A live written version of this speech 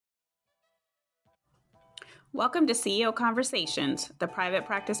Welcome to CEO Conversations, the private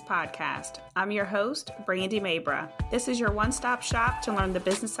practice podcast. I'm your host, Brandy Mabra. This is your one-stop shop to learn the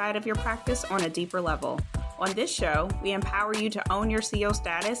business side of your practice on a deeper level. On this show, we empower you to own your CEO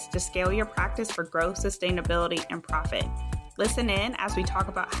status to scale your practice for growth, sustainability, and profit. Listen in as we talk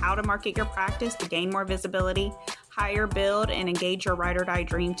about how to market your practice to gain more visibility, hire, build, and engage your ride or die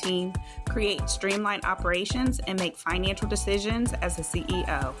dream team, create streamlined operations, and make financial decisions as a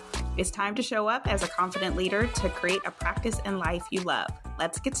CEO. It's time to show up as a confident leader to create a practice and life you love.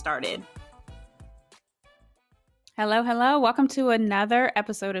 Let's get started. Hello. Welcome to another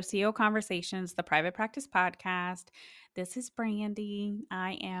episode of CEO Conversations, the private practice podcast. This is Brandy.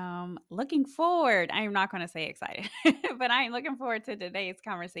 I am looking forward. I am not going to say excited, but I am looking forward to today's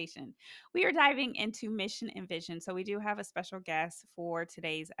conversation. We are diving into mission and vision. So we do have a special guest for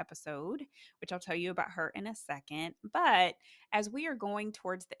today's episode, which I'll tell you about her in a second. But as we are going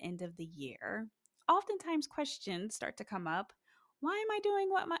towards the end of the year, oftentimes questions start to come up. Why am I doing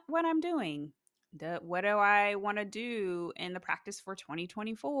what I'm doing? What do I want to do in the practice for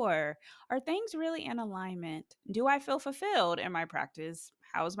 2024? Are things really in alignment? Do I feel fulfilled in my practice?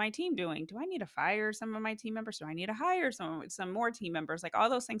 How is my team doing? Do I need to fire some of my team members? Do I need to hire some more team members? Like all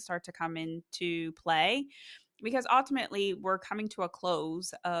those things start to come into play because ultimately we're coming to a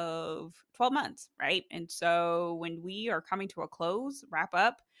close of 12 months, right? And so when we are coming to a close, wrap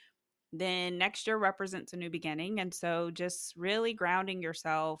up, then next year represents a new beginning. And so just really grounding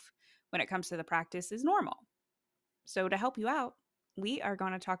yourself when it comes to the practice is normal. So to help you out, we are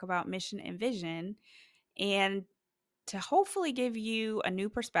going to talk about mission and vision and to hopefully give you a new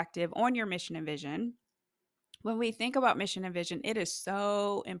perspective on your mission and vision. When we think about mission and vision, it is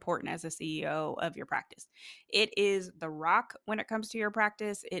so important as a CEO of your practice. It is the rock when it comes to your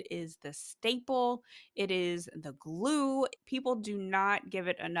practice. It is the staple. It is the glue. People do not give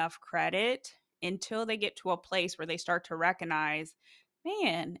it enough credit until they get to a place where they start to recognize,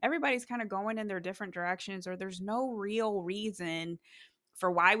 man, everybody's kind of going in their different directions, or there's no real reason for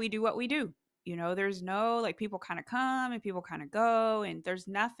why we do what we do. You know, there's no, like, people kind of come and people kind of go, and there's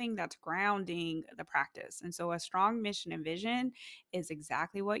nothing that's grounding the practice. And so a strong mission and vision is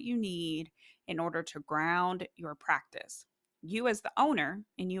exactly what you need in order to ground your practice. You as the owner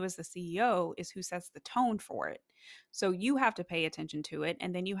and you as the CEO is who sets the tone for it. So you have to pay attention to it,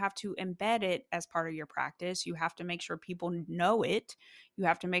 and then you have to embed it as part of your practice. You have to make sure people know it. You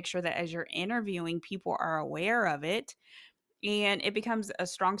have to make sure that as you're interviewing, people are aware of it, and it becomes a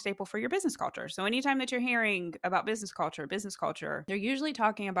strong staple for your business culture. So anytime that you're hearing about business culture, they're usually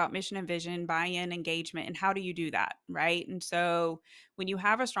talking about mission and vision, buy-in, engagement, and how do you do that, right? And so when you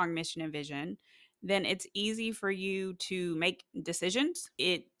have a strong mission and vision, then it's easy for you to make decisions.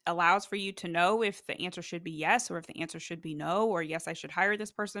 It allows for you to know if the answer should be yes, or if the answer should be no, or yes, I should hire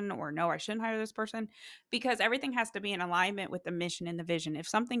this person, or no, I shouldn't hire this person, because everything has to be in alignment with the mission and the vision. If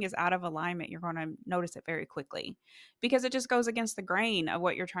something is out of alignment, you're going to notice it very quickly because it just goes against the grain of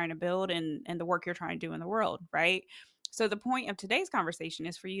what you're trying to build and the work you're trying to do in the world, right? So the point of today's conversation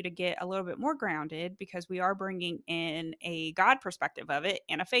is for you to get a little bit more grounded, because we are bringing in a God perspective of it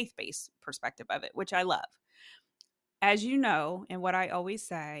and a faith-based perspective of it, which I love. As you know, and what I always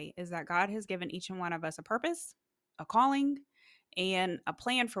say is that God has given each and one of us a purpose, a calling, and a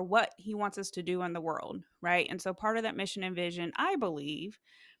plan for what he wants us to do in the world, right? And so part of that mission and vision, I believe,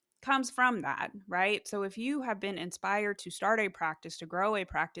 comes from that, right? So if you have been inspired to start a practice, to grow a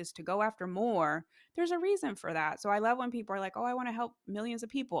practice, to go after more, there's a reason for that. So I love when people are like, oh, I want to help millions of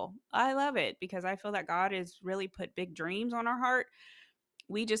people. I love it because I feel that God has really put big dreams on our heart.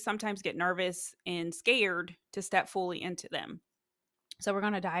 We just sometimes get nervous and scared to step fully into them. So we're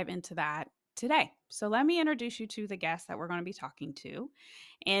going to dive into that today. So let me introduce you to the guest that we're going to be talking to.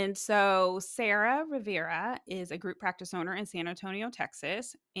 And so Sarah Rivera is a group practice owner in San Antonio,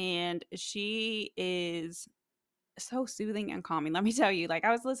 Texas, and she is so soothing and calming. Let me tell you, like,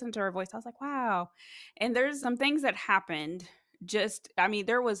 I was listening to her voice, I was like, wow. And there's some things that happened.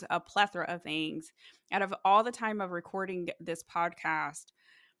 There was a plethora of things out of all the time of recording this podcast.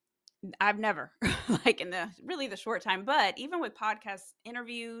 I've never, like, in the short time, but even with podcast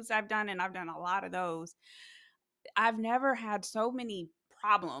interviews I've done, and I've done a lot of those, I've never had so many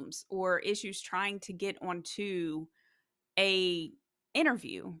problems or issues trying to get onto a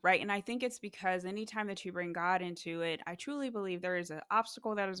interview, right? And I think it's because anytime that you bring God into it, I truly believe there is an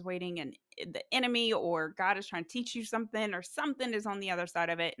obstacle that is waiting, and the enemy or God is trying to teach you something, or something is on the other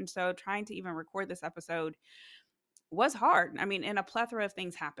side of it. And so trying to even record this episode was hard. I mean, and a plethora of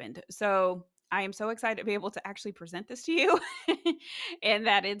things happened. So I am so excited to be able to actually present this to you and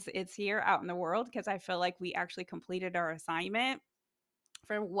that it's here out in the world, because I feel like we actually completed our assignment.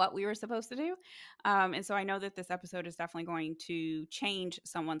 for what we were supposed to do. And so I know that this episode is definitely going to change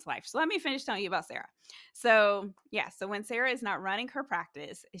someone's life. So let me finish telling you about Sarah. So, yeah, so when Sarah is not running her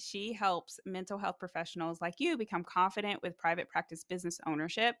practice, she helps mental health professionals like you become confident with private practice business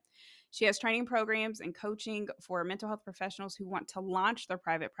ownership. She has training programs and coaching for mental health professionals who want to launch their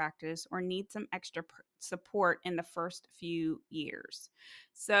private practice or need some extra support in the first few years.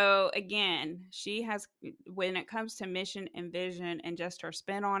 So again, she has, when it comes to mission and vision and just her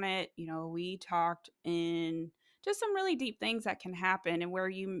spin on it, we talked in just some really deep things that can happen and where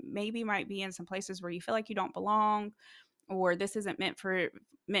you maybe might be in some places where you feel like you don't belong or this isn't meant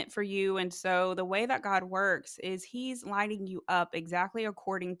for you. And so the way that God works is he's lining you up exactly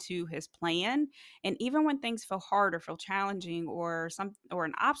according to his plan. And even when things feel hard or feel challenging or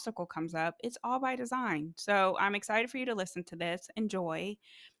an obstacle comes up, it's all by design. So I'm excited for you to listen to this. Enjoy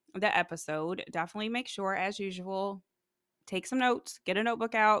the episode. Definitely make sure, as usual, take some notes, get a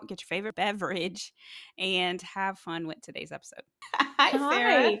notebook out, get your favorite beverage, and have fun with today's episode. Hi,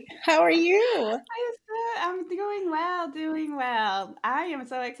 Sarah. Hi, how are you? I'm doing well, doing well. I am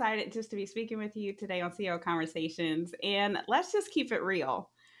so excited just to be speaking with you today on CEO Conversations. And let's just keep it real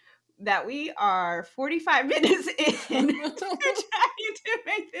that we are 45 minutes in to trying to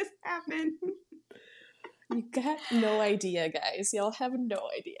make this happen. You got no idea, guys. Y'all have no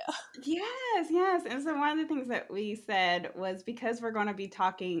idea. Yes, yes. And so one of the things that we said was because we're going to be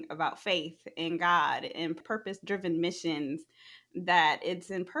talking about faith in God and purpose-driven missions, that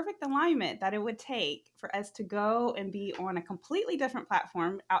it's in perfect alignment that it would take for us to go and be on a completely different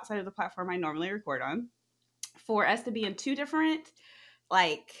platform outside of the platform I normally record on, for us to be in two different,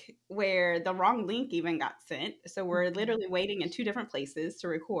 like where the wrong link even got sent. So we're literally waiting in two different places to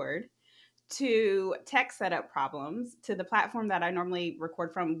record, to tech setup problems, to the platform that I normally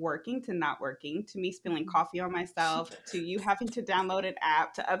record from working to not working, to me spilling coffee on myself, to you having to download an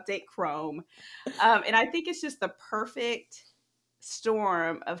app to update Chrome. And I think it's just the perfect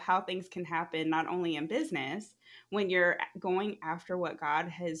storm of how things can happen, not only in business, when you're going after what God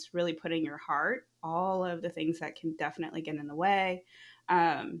has really put in your heart, all of the things that can definitely get in the way.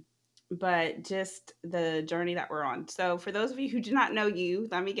 But just the journey that we're on. So for those of you who do not know you,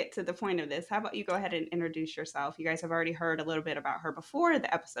 let me get to the point of this. How about you go ahead and introduce yourself? You guys have already heard a little bit about her before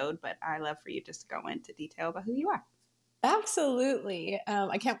the episode, but I love for you just to go into detail about who you are. Absolutely.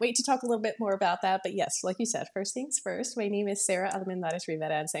 I can't wait to talk a little bit more about that. But yes, like you said, first things first, my name is Sarah Almendariz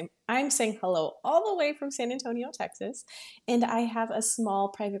Rivera, and I'm saying hello all the way from San Antonio, Texas. And I have a small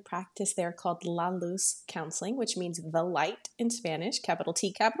private practice there called La Luz Counseling, which means the light in Spanish. Capital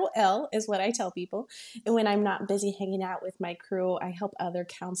T, capital L is what I tell people. And when I'm not busy hanging out with my crew, I help other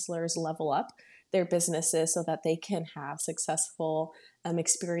counselors level up their businesses so that they can have successful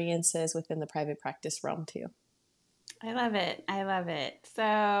experiences within the private practice realm too. I love it. I love it.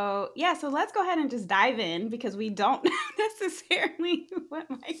 So, yeah, so let's go ahead and just dive in because we don't know necessarily what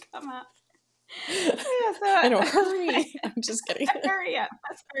might come up. Yeah, so I know, hurry. I'm just kidding. hurry up.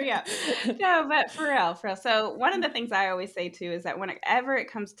 Let's hurry up. No, but for real, for real. So one of the things I always say too is that whenever it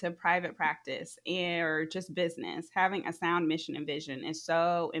comes to private practice or just business, having a sound mission and vision is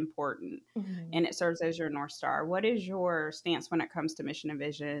so important. Mm-hmm. And it serves as your North Star. What is your stance when it comes to mission and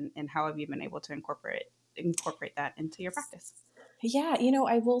vision, and how have you been able to incorporate that into your practice? Yeah,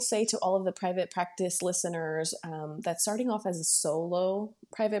 I will say to all of the private practice listeners that starting off as a solo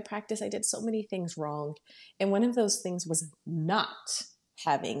private practice, I did so many things wrong. And one of those things was not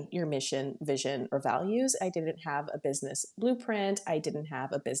having your mission, vision, or values. I didn't have a business blueprint. I didn't have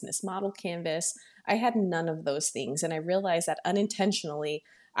a business model canvas. I had none of those things. And I realized that unintentionally,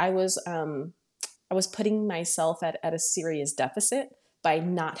 I was putting myself at a serious deficit by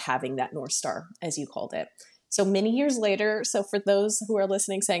not having that North Star, as you called it. So many years later, so for those who are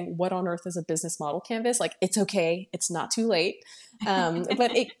listening saying, what on earth is a business model canvas? Like, it's okay. It's not too late.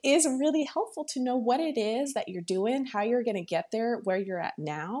 But it is really helpful to know what it is that you're doing, how you're going to get there, where you're at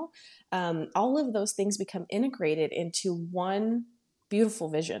now. All of those things become integrated into one beautiful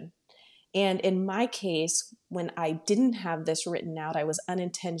vision. And in my case, when I didn't have this written out, I was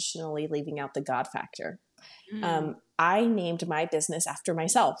unintentionally leaving out the God factor. I named my business after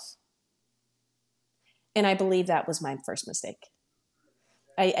myself. And I believe that was my first mistake.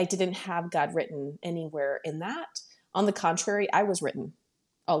 I didn't have God written anywhere in that. On the contrary, I was written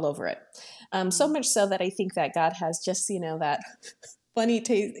all over it. So much so that I think that God has just, that funny,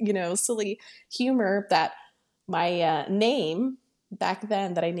 silly humor that my name back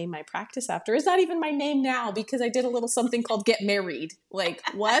then that I named my practice after is not even my name now because I did a little something called Get Married. Like,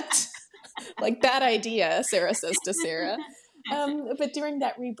 what? Like, bad idea, Sarah says to Sarah. But during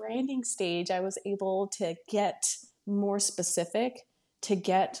that rebranding stage, I was able to get more specific to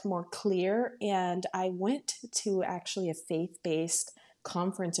get more clear. And I went to actually a faith-based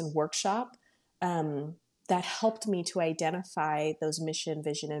conference and workshop that helped me to identify those mission,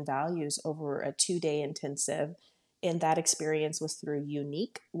 vision, and values over a 2-day intensive. And that experience was through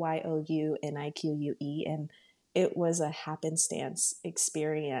Unique, Younique. And it was a happenstance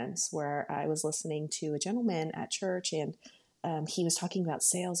experience where I was listening to a gentleman at church, and he was talking about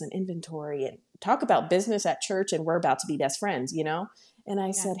sales and inventory and talk about business at church, and we're about to be best friends, you know? And I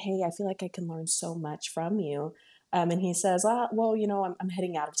Yeah. said, hey, I feel like I can learn so much from you. And he says, well, you know, I'm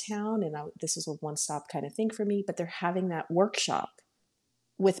heading out of town, and this is a one-stop kind of thing for me, but they're having that workshop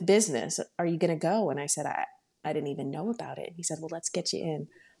with business. Are you going to go? And I said, I didn't even know about it. And he said, well, let's get you in.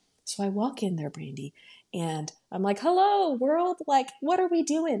 So I walk in there, Brandy, and I'm like, hello, world. Like, what are we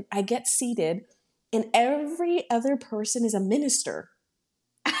doing? I get seated, and every other person is a minister,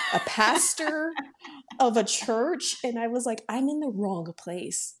 a pastor of a church. And I was like, I'm in the wrong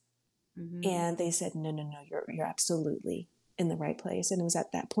place. Mm-hmm. And they said, no, you're absolutely in the right place. And it was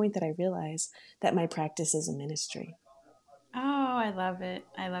at that point that I realized that my practice is a ministry. Oh, I love it.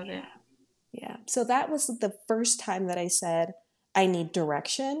 I love it. Yeah. So that was the first time that I said, I need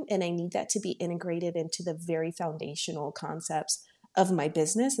direction, and I need that to be integrated into the very foundational concepts of my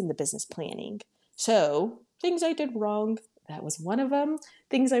business and the business planning. So things I did wrong, that was one of them.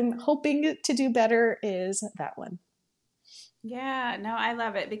 Things I'm hoping to do better is that one. Yeah, no, I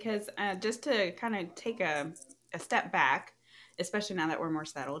love it because just to kind of take a step back, especially now that we're more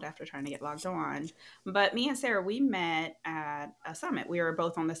settled after trying to get logged on. But me and Sarah, we met at a summit. We were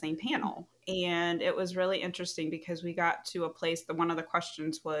both on the same panel. And it was really interesting because we got to a place that one of the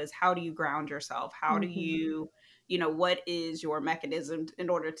questions was, how do you ground yourself? How do Mm-hmm. you, what is your mechanism in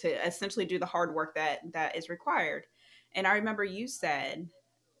order to essentially do the hard work that is required? And I remember you said,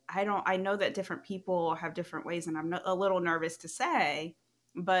 I know that different people have different ways, and I'm a little nervous to say,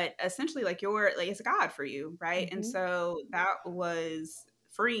 but essentially, like, it's God for you, right? And Mm-hmm. so that was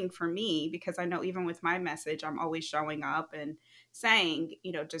freeing for me because I know even with my message, I'm always showing up and saying,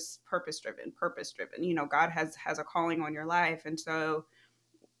 just purpose driven. God has a calling on your life, and so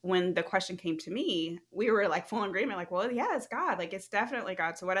when the question came to me, we were like full agreement, like, well, yeah, it's God. Like, it's definitely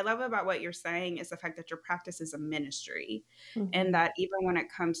God. So, what I love about what you're saying is the fact that your practice is a ministry. And Mm-hmm. that even when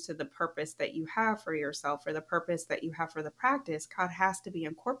it comes to the purpose that you have for yourself or the purpose that you have for the practice, God has to be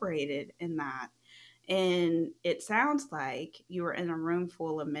incorporated in that. And it sounds like you were in a room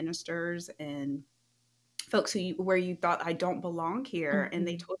full of ministers and folks where you thought, I don't belong here. And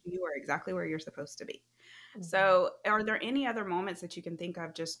they Mm-hmm. told you are exactly where you're supposed to be. Mm-hmm. So, are there any other moments that you can think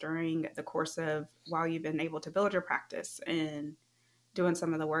of just during the course of while you've been able to build your practice and doing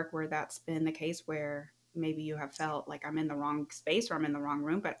some of the work where that's been the case where maybe you have felt like I'm in the wrong space or I'm in the wrong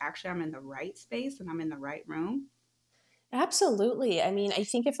room, but actually I'm in the right space and I'm in the right room? Absolutely. I mean, I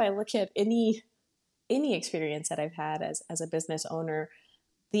think if I look at any experience that I've had as a business owner,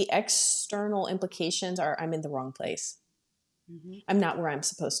 the external implications are I'm in the wrong place. Mm-hmm. I'm not where I'm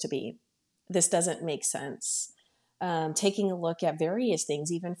supposed to be. This doesn't make sense. Taking a look at various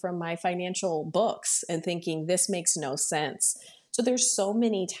things, even from my financial books, and thinking this makes no sense. So there's so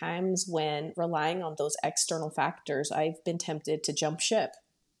many times when relying on those external factors, I've been tempted to jump ship,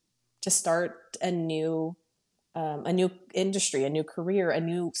 to start a new industry, a new career, a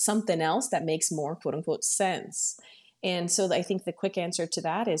new something else that makes more quote unquote sense. And so I think the quick answer to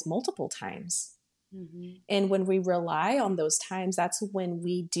that is multiple times. Mm-hmm. And when we rely on those times, that's when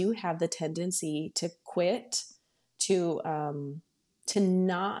we do have the tendency to quit, to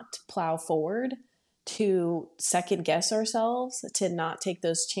not plow forward, to second guess ourselves, to not take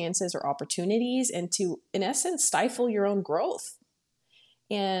those chances or opportunities, and to, in essence, stifle your own growth.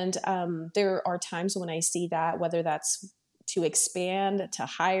 And there are times when I see that, whether that's to expand, to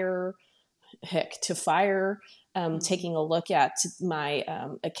hire, heck, to fire, Mm-hmm. taking a look at my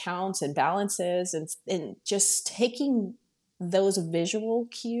accounts and balances, and just taking those visual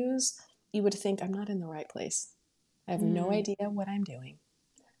cues, you would think I'm not in the right place. I have no Mm. idea what I'm doing.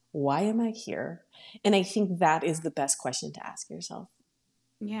 Why am I here? And I think that is the best question to ask yourself.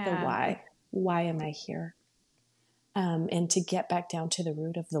 The Yeah. why. Why am I here? And to get back down to the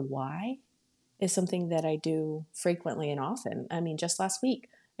root of the why is something that I do frequently and often. I mean, just last week,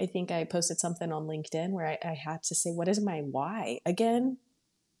 I think I posted something on LinkedIn where I had to say, what is my why again?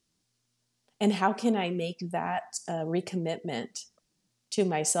 And how can I make that recommitment to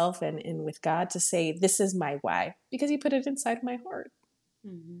myself and with God to say, this is my why? Because He put it inside my heart.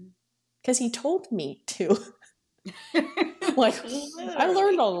 Mm-hmm. Because He told me to. Like, I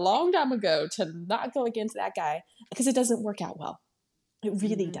learned Literally. a long time ago to not go against that guy because it doesn't work out well. It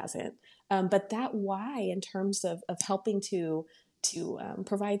really Mm-hmm. doesn't. But that why, in terms of helping to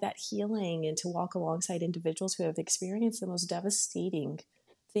provide that healing and to walk alongside individuals who have experienced the most devastating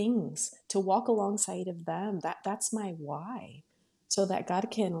things, to walk alongside of them. That's my why. So that God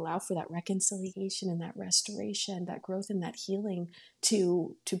can allow for that reconciliation and that restoration, that growth and that healing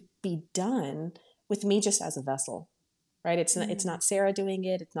to be done with me just as a vessel. Right? It's not Sarah doing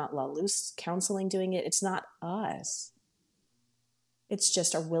it, it's not La Luz Counseling doing it, it's not us. It's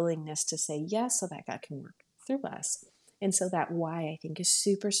just our willingness to say yes so that God can work through us. And so that why, I think, is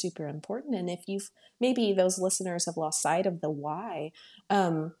super, super important. And if maybe those listeners have lost sight of the why,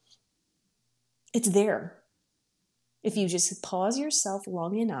 it's there. If you just pause yourself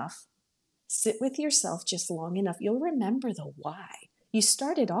long enough, sit with yourself just long enough, you'll remember the why. You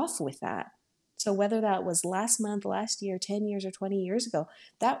started off with that. So whether that was last month, last year, 10 years, or 20 years ago,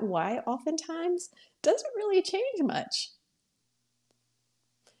 that why oftentimes doesn't really change much.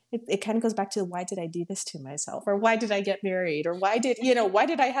 It kind of goes back to, why did I do this to myself? Or why did I get married? Or why did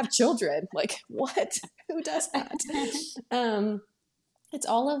I have children? Like, what? Who does that? It's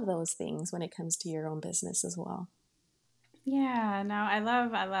all of those things when it comes to your own business as well. Yeah, no, I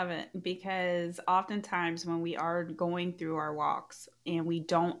love it, because oftentimes when we are going through our walks and we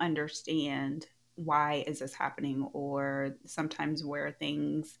don't understand why is this happening, or sometimes where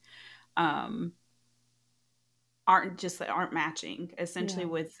things um aren't matching essentially Yeah.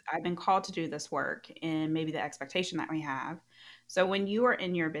 with, I've been called to do this work and maybe the expectation that we have. So when you are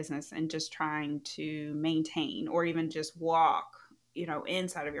in your business and just trying to maintain or even just walk,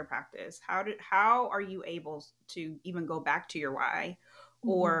 inside of your practice, how are you able to even go back to your why? Mm-hmm.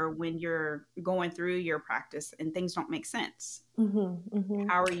 Or when you're going through your practice and things don't make sense, Mm-hmm. Mm-hmm.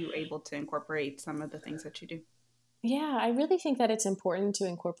 how are you able to incorporate some of the things that you do? Yeah, I really think that it's important to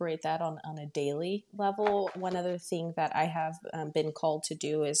incorporate that on a daily level. One other thing that I have been called to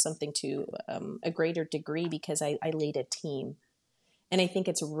do is something to a greater degree, because I lead a team. And I think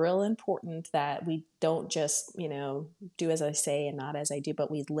it's real important that we don't just, do as I say and not as I do, but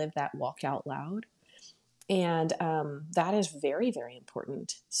we live that walk out loud. And that is very, very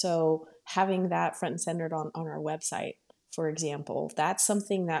important. So having that front and centered on our website, for example, that's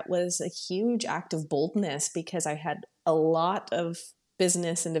something that was a huge act of boldness, because I had a lot of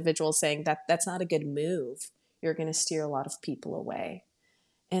business individuals saying that that's not a good move. You're going to steer a lot of people away.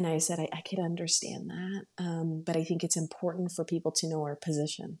 And I said, I could understand that. But I think it's important for people to know our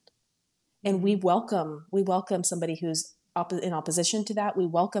position. And Mm-hmm. we welcome somebody who's in opposition to that. We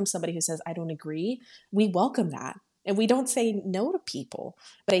welcome somebody who says, I don't agree. We welcome that. And we don't say no to people.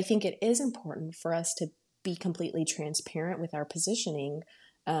 But I think it is important for us to be completely transparent with our positioning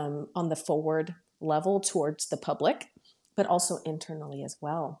on the forward level towards the public, but also internally as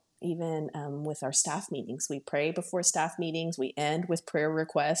well. Even with our staff meetings, we pray before staff meetings. We end with prayer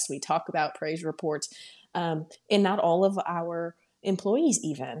requests. We talk about praise reports. And not all of our employees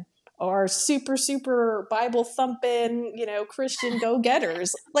even are super, super Bible thumping, Christian go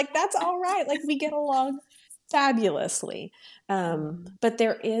getters. Like, that's all right. Like, we get along fabulously. Mm-hmm. But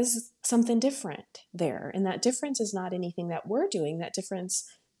there is something different there. And that difference is not anything that we're doing. That difference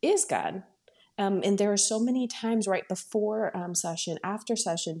is God. And there are so many times right before session, after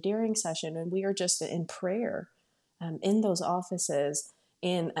session, during session, and we are just in prayer in those offices.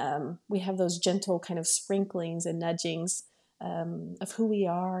 And we have those gentle kind of sprinklings and nudgings of who we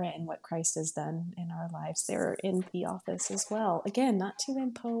are and what Christ has done in our lives there in the office as well. Again, not to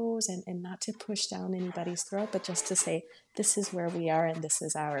impose and not to push down anybody's throat, but just to say, this is where we are and this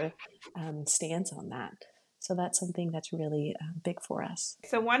is our stance on that. So that's something that's really big for us.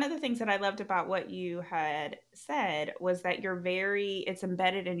 So one of the things that I loved about what you had said was that it's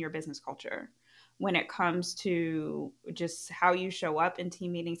embedded in your business culture when it comes to just how you show up in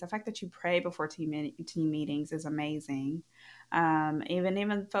team meetings. The fact that you pray before team meetings is amazing.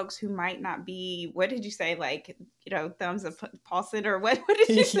 Even folks who might not be, what did you say? Like, thumbs up, pulsing, or what did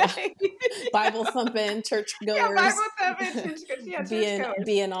you Yeah, say? Bible thumping church Yeah, goers, Bible thumping, yeah, being churchgoers.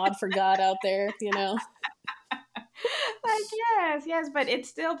 being odd for God out there. Like, yes, yes, but it's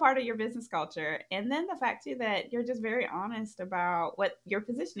still part of your business culture. And then the fact too that you're just very honest about what your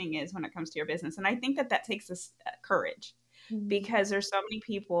positioning is when it comes to your business. And I think that takes us courage, Mm-hmm. because there's so many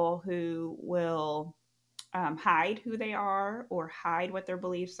people who will hide who they are or hide what their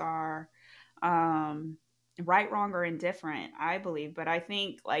beliefs are. Um, right, wrong, or indifferent, I believe. But I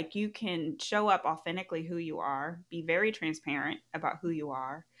think like you can show up authentically who you are, be very transparent about who you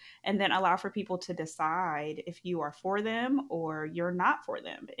are, and then allow for people to decide if you are for them or you're not for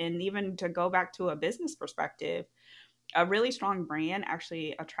them. And even to go back to a business perspective, a really strong brand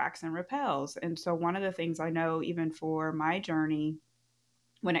actually attracts and repels. And so one of the things I know, even for my journey,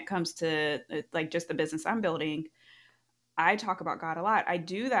 when it comes to like just the business I'm building, I talk about God a lot. I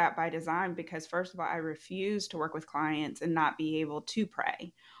do that by design because, first of all, I refuse to work with clients and not be able to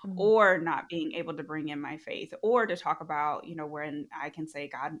pray Mm, or not being able to bring in my faith or to talk about, when I can say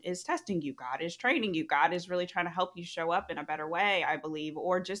God is testing you, God is training you, God is really trying to help you show up in a better way, I believe,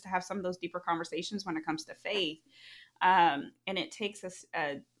 or just to have some of those deeper conversations when it comes to faith. And it takes us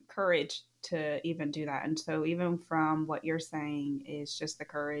courage to even do that. And so, even from what you're saying, is just the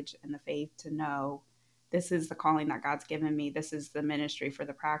courage and the faith to know this is the calling that God's given me. This is the ministry for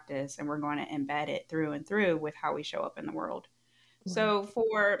the practice, and we're going to embed it through and through with how we show up in the world. right. So,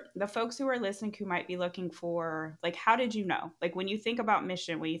 for the folks who are listening who might be looking for, like, how did you know? Like, when you think about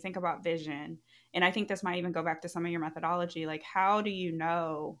mission, when you think about vision, and I think this might even go back to some of your methodology, like, how do you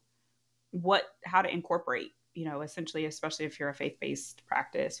know how to incorporate, essentially, especially if you're a faith-based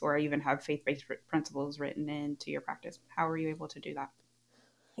practice or even have faith-based principles written into your practice? How are you able to do that?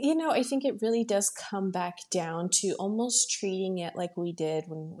 I think it really does come back down to almost treating it like we did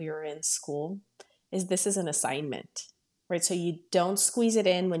when we were in school. Is this is an assignment, right? So you don't squeeze it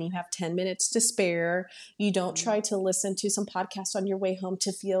in when you have 10 minutes to spare. You don't Mm-hmm. try to listen to some podcast on your way home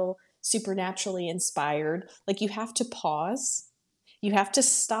to feel supernaturally inspired. Like, you have to pause. You have to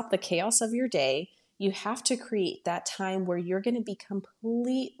stop the chaos of your day. You have to create that time where you're going to be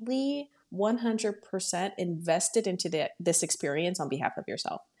completely 100% invested into this experience on behalf of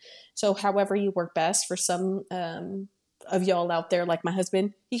yourself. So, however you work best, for some of y'all out there, like my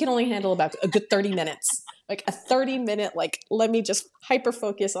husband, he can only handle about a good 30 minutes. Like a 30-minute, like, let me just hyper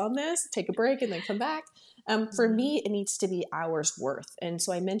focus on this, take a break, and then come back. For Mm-hmm. me, it needs to be hours worth. And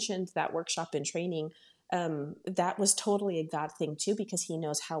so I mentioned that workshop and training. That was totally a God thing too, because He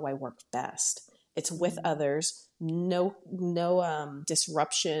knows how I work best. It's with Mm-hmm. others, no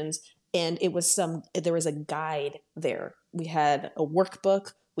disruptions, and there was a guide there. We had a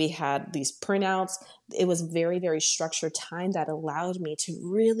workbook, we had these printouts. It was very, very structured time that allowed me to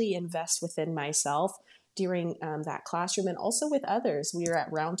really invest within myself during that classroom, and also with others. We were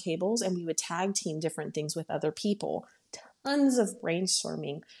at round tables and we would tag team different things with other people. Tons of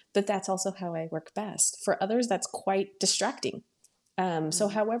brainstorming, but that's also how I work best. For others, that's quite distracting. So,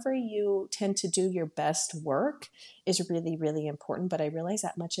 Mm-hmm. however you tend to do your best work is really, really important. But I realize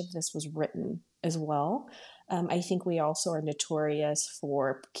that much of this was written as well. I think we also are notorious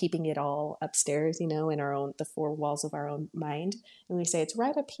for keeping it all upstairs, in the four walls of our own mind. And we say it's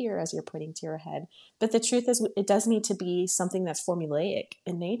right up here as you're pointing to your head. But the truth is, it does need to be something that's formulaic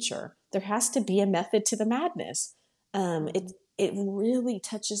in nature. There has to be a method to the madness. Mm-hmm. It really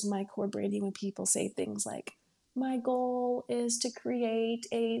touches my core, Brandy, when people say things like, my goal is to create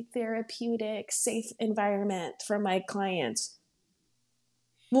a therapeutic, safe environment for my clients.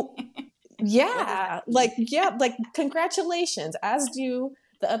 Well, What does that yeah, mean? congratulations, as do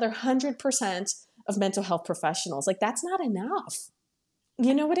the other 100% of mental health professionals. Like, that's not enough.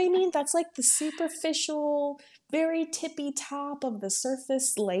 You know what I mean? That's like the superficial, very tippy top of the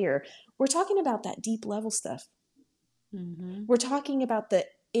surface layer. We're talking about that deep level stuff. Mm-hmm. We're talking about the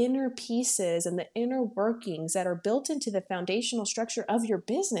inner pieces and the inner workings that are built into the foundational structure of your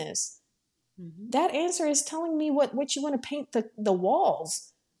business. Mm-hmm. That answer is telling me what you want to paint the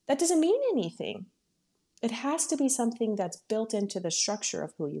walls. That doesn't mean anything. It has to be something that's built into the structure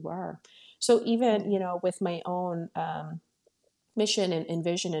of who you are. So even, Mm-hmm. with my own mission and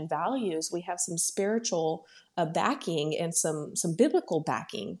vision and values, we have some spiritual backing and some biblical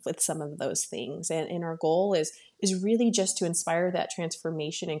backing with some of those things. And our goal is really just to inspire that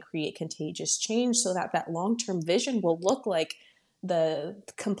transformation and create contagious change, so that that long-term vision will look like the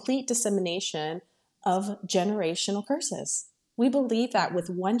complete dissemination of generational curses. We believe that with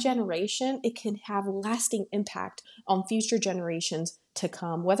one generation, it can have lasting impact on future generations to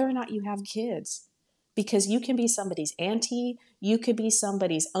come, whether or not you have kids. Because you can be somebody's auntie, you could be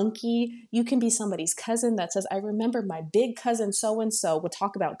somebody's unkie, you can be somebody's cousin that says, I remember my big cousin so and so would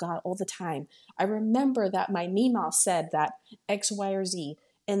talk about God all the time. I remember that my Mima said that X, Y, or Z.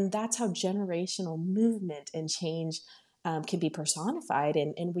 And that's how generational movement and change can be personified.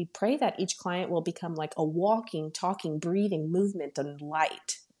 And we pray that each client will become like a walking, talking, breathing movement and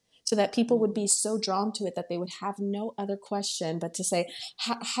light, so that people would Mm-hmm. be so drawn to it that they would have no other question but to say,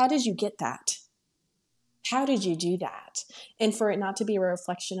 how did you get that? How did you do that? And for it not to be a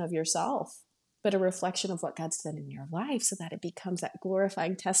reflection of yourself, but a reflection of what God's done in your life, so that it becomes that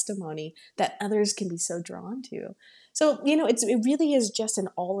glorifying testimony that others can be so drawn to. So, it really is just an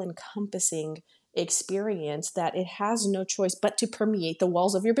all encompassing experience that it has no choice but to permeate the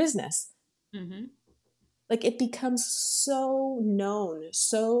walls of your business. Mm-hmm. Like, it becomes so known,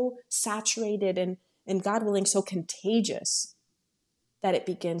 so saturated, and God willing, so contagious that it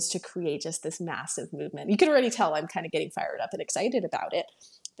begins to create just this massive movement. You can already tell I'm kind of getting fired up and excited about it,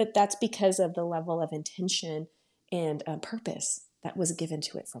 but that's because of the level of intention and purpose that was given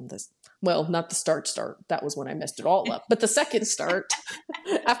to it from this. Well, not the start. That was when I messed it all up. But the second start,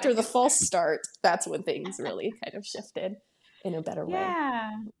 The after the second false start. start, that's when things really kind of shifted in a better way.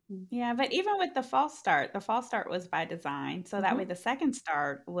 Yeah. Yeah, but even with the false start was by design. So that way Mm-hmm. the second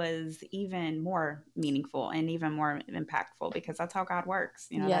start was even more meaningful and even more impactful because that's how God works.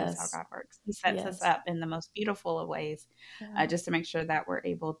 That is how Yes. God works. He sets us Yes. up in the most beautiful of ways, Yeah. just to make sure that we're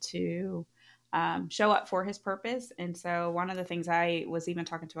able to show up for his purpose. And so one of the things I was even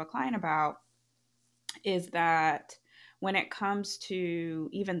talking to a client about is that when it comes to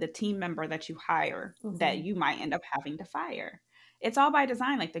even the team member that you hire that Mm-hmm. you might end up having to fire, it's all by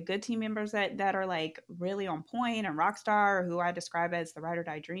design. Like the good team members that are like really on point and rock star, or who I describe as the ride or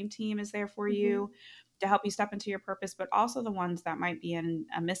die dream team, is there for Mm-hmm. you to help you step into your purpose. But also the ones that might be in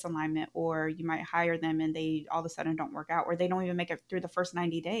a misalignment, or you might hire them and they all of a sudden don't work out, or they don't even make it through the first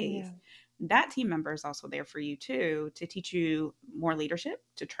 90 Yeah. days. That team member is also there for you too, to teach you more leadership,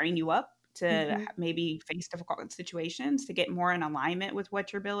 to train you up, to Mm-hmm. maybe face difficult situations, to get more in alignment with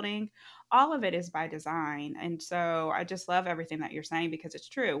what you're building. All of it is by design. And so I just love everything that you're saying because it's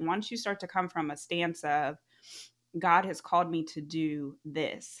true. Once you start to come from a stance of, God has called me to do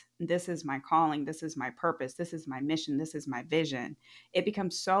this. This is my calling. This is my purpose. This is my mission. This is my vision. It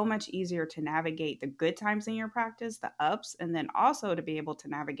becomes so much easier to navigate the good times in your practice, the ups, and then also to be able to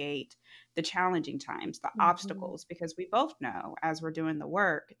navigate the challenging times, the Mm-hmm. obstacles, because we both know as we're doing the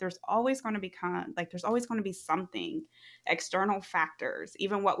work, there's always going to be there's always going to be something, external factors,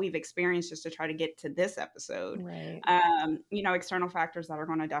 even what we've experienced just to try to get to this episode, Right. external factors that are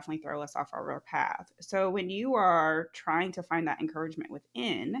going to definitely throw us off our path. So when you are trying to find that encouragement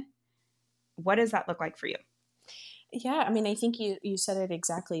within, what does that look like for you? Yeah, I mean, I think you said it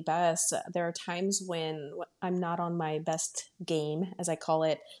exactly best. There are times when I'm not on my best game, as I call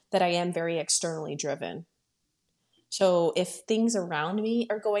it, that I am very externally driven. So if things around me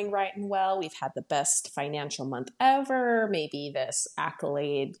are going right and well, we've had the best financial month ever, maybe this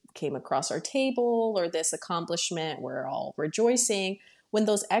accolade came across our table or this accomplishment, we're all rejoicing. When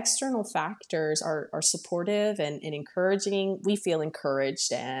those external factors are supportive and encouraging, we feel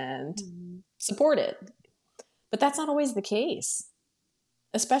encouraged and Mhm. supported. But that's not always the case,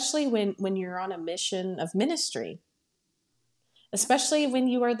 especially when you're on a mission of ministry, Yep. especially when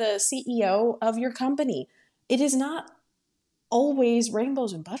you are the CEO of your company. It is not always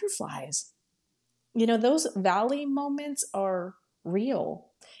rainbows and butterflies. Those valley moments are real.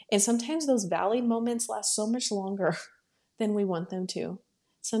 And sometimes those valley moments last so much longer than we want them to.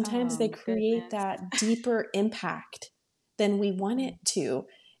 Sometimes they Oh, create goodness. that deeper impact than we want it to.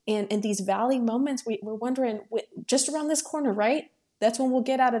 And these valley moments, we're wondering, just around this corner, right? That's when we'll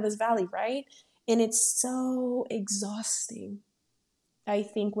get out of this valley, right? And it's so exhausting. I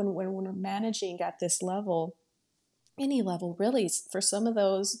think when we're managing at this level, any level really, for some of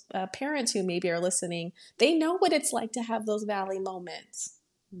those parents who maybe are listening, they know what it's like to have those valley moments.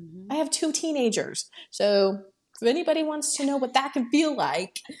 I Mm-hmm. have two teenagers, so if anybody wants to know what that can feel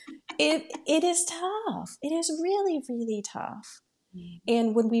like, it is tough. It is really, really tough.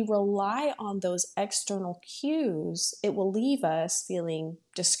 And when we rely on those external cues, it will leave us feeling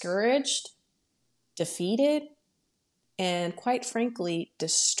discouraged, defeated, and quite frankly,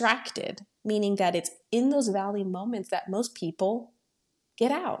 distracted, meaning that it's in those valley moments that most people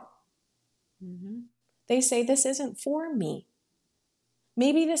get out. Mm-hmm. They say, this isn't for me.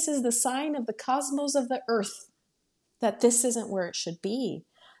 Maybe this is the sign of the cosmos of the earth that this isn't where it should be.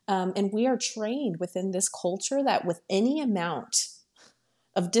 And we are trained within this culture that with any amount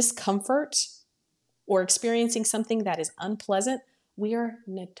of discomfort or experiencing something that is unpleasant, we are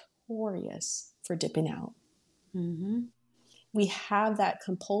notorious for dipping out. Mm-hmm. We have that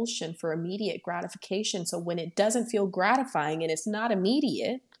compulsion for immediate gratification. So when it doesn't feel gratifying and it's not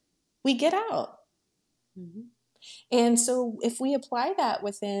immediate, we get out. Mm-hmm. And so if we apply that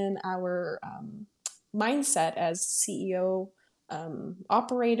within our mindset as CEO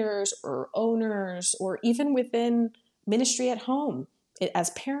operators or owners, or even within ministry at home, as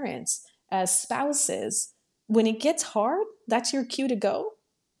parents, as spouses, when it gets hard, that's your cue to go.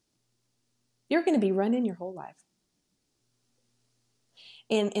 You're going to be running your whole life.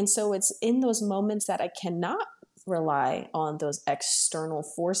 And so it's in those moments that I cannot rely on those external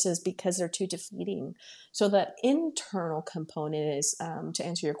forces because they're too defeating. So that internal component is, to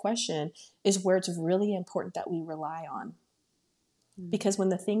answer your question, is where it's really important that we rely on. Mm-hmm. Because when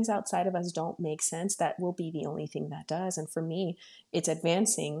the things outside of us don't make sense, that will be the only thing that does. And for me, it's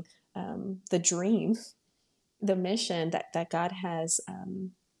advancing the dream the mission that God has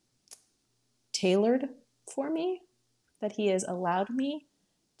tailored for me, that He has allowed me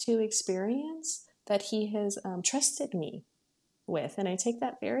to experience, that He has trusted me with. And I take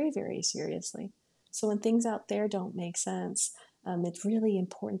that very, very seriously. So when things out there don't make sense, it's really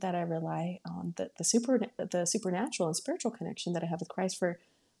important that I rely on the supernatural and spiritual connection that I have with Christ for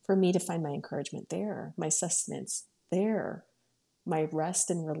me to find my encouragement there, my sustenance there, my rest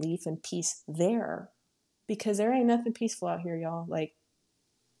and relief and peace there. Because there ain't nothing peaceful out here, y'all. Like,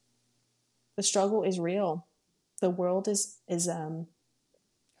 the struggle is real. The world is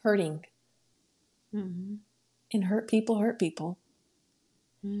hurting. Mm-hmm. And hurt people.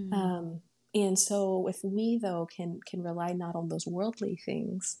 Mm-hmm. And so if we, though, can rely not on those worldly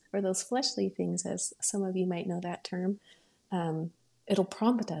things or those fleshly things, as some of you might know that term, it'll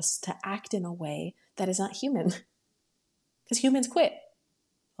prompt us to act in a way that is not human. Because humans quit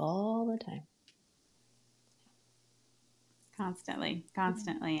all the time. Constantly,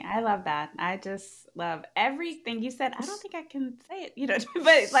 constantly. I love that. I just love everything you said. I don't think I can say it,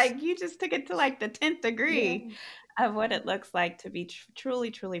 but like you just took it to like the 10th Yeah. degree of what it looks like to be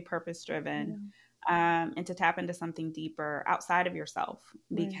truly, truly purpose driven, and to tap into something deeper outside of yourself.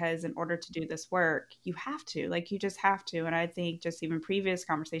 Right. Because in order to do this work, you have to, like, you just have to. And I think just even previous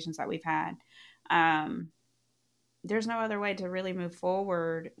conversations that we've had, there's no other way to really move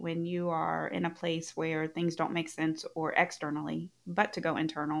forward when you are in a place where things don't make sense or externally, but to go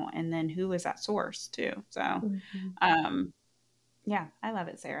internal. And then who is that source too? So, Mm-hmm. yeah, I love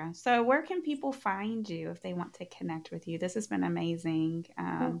it, Sarah. So where can people find you if they want to connect with you? This has been amazing.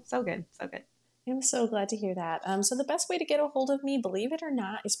 Oh, So good. So good. I'm so glad to hear that. So the best way to get a hold of me, believe it or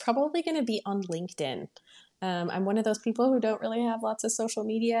not, is probably going to be on LinkedIn. I'm one of those people who don't really have lots of social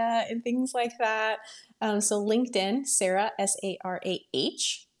media and things like that. So LinkedIn, Sarah, Sarah,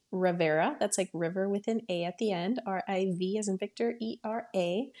 Rivera. That's like river with an A at the end. RIV as in Victor,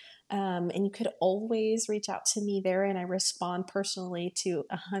 ERA. And you could always reach out to me there, and I respond personally to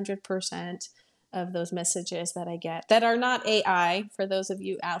 100% of those messages that I get that are not AI, for those of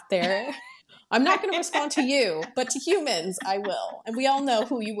you out there. I'm not going to respond to you, but to humans, I will. And we all know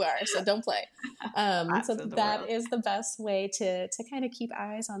who you are, so don't play. Lots So of the that world. is the best way to kind of keep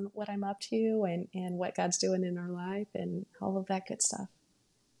eyes on what I'm up to and what God's doing in our life and all of that good stuff.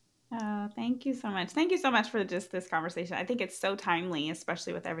 Oh, thank you so much. Thank you so much for just this conversation. I think it's so timely,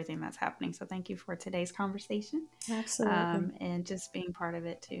 especially with everything that's happening. So thank you for today's conversation, Absolutely. and just being part of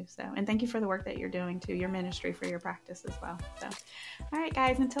it too. So, and thank you for the work that you're doing too, your ministry, for your practice as well. So, all right,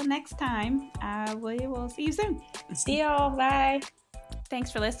 guys, until next time, we will see you soon. See y'all. Bye. Thanks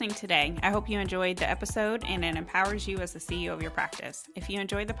for listening today. I hope you enjoyed the episode and it empowers you as the CEO of your practice. If you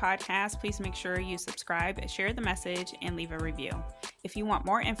enjoyed the podcast, please make sure you subscribe, share the message, and leave a review. If you want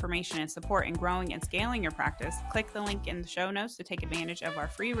more information and support in growing and scaling your practice, click the link in the show notes to take advantage of our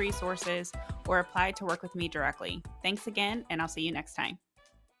free resources or apply to work with me directly. Thanks again, and I'll see you next time.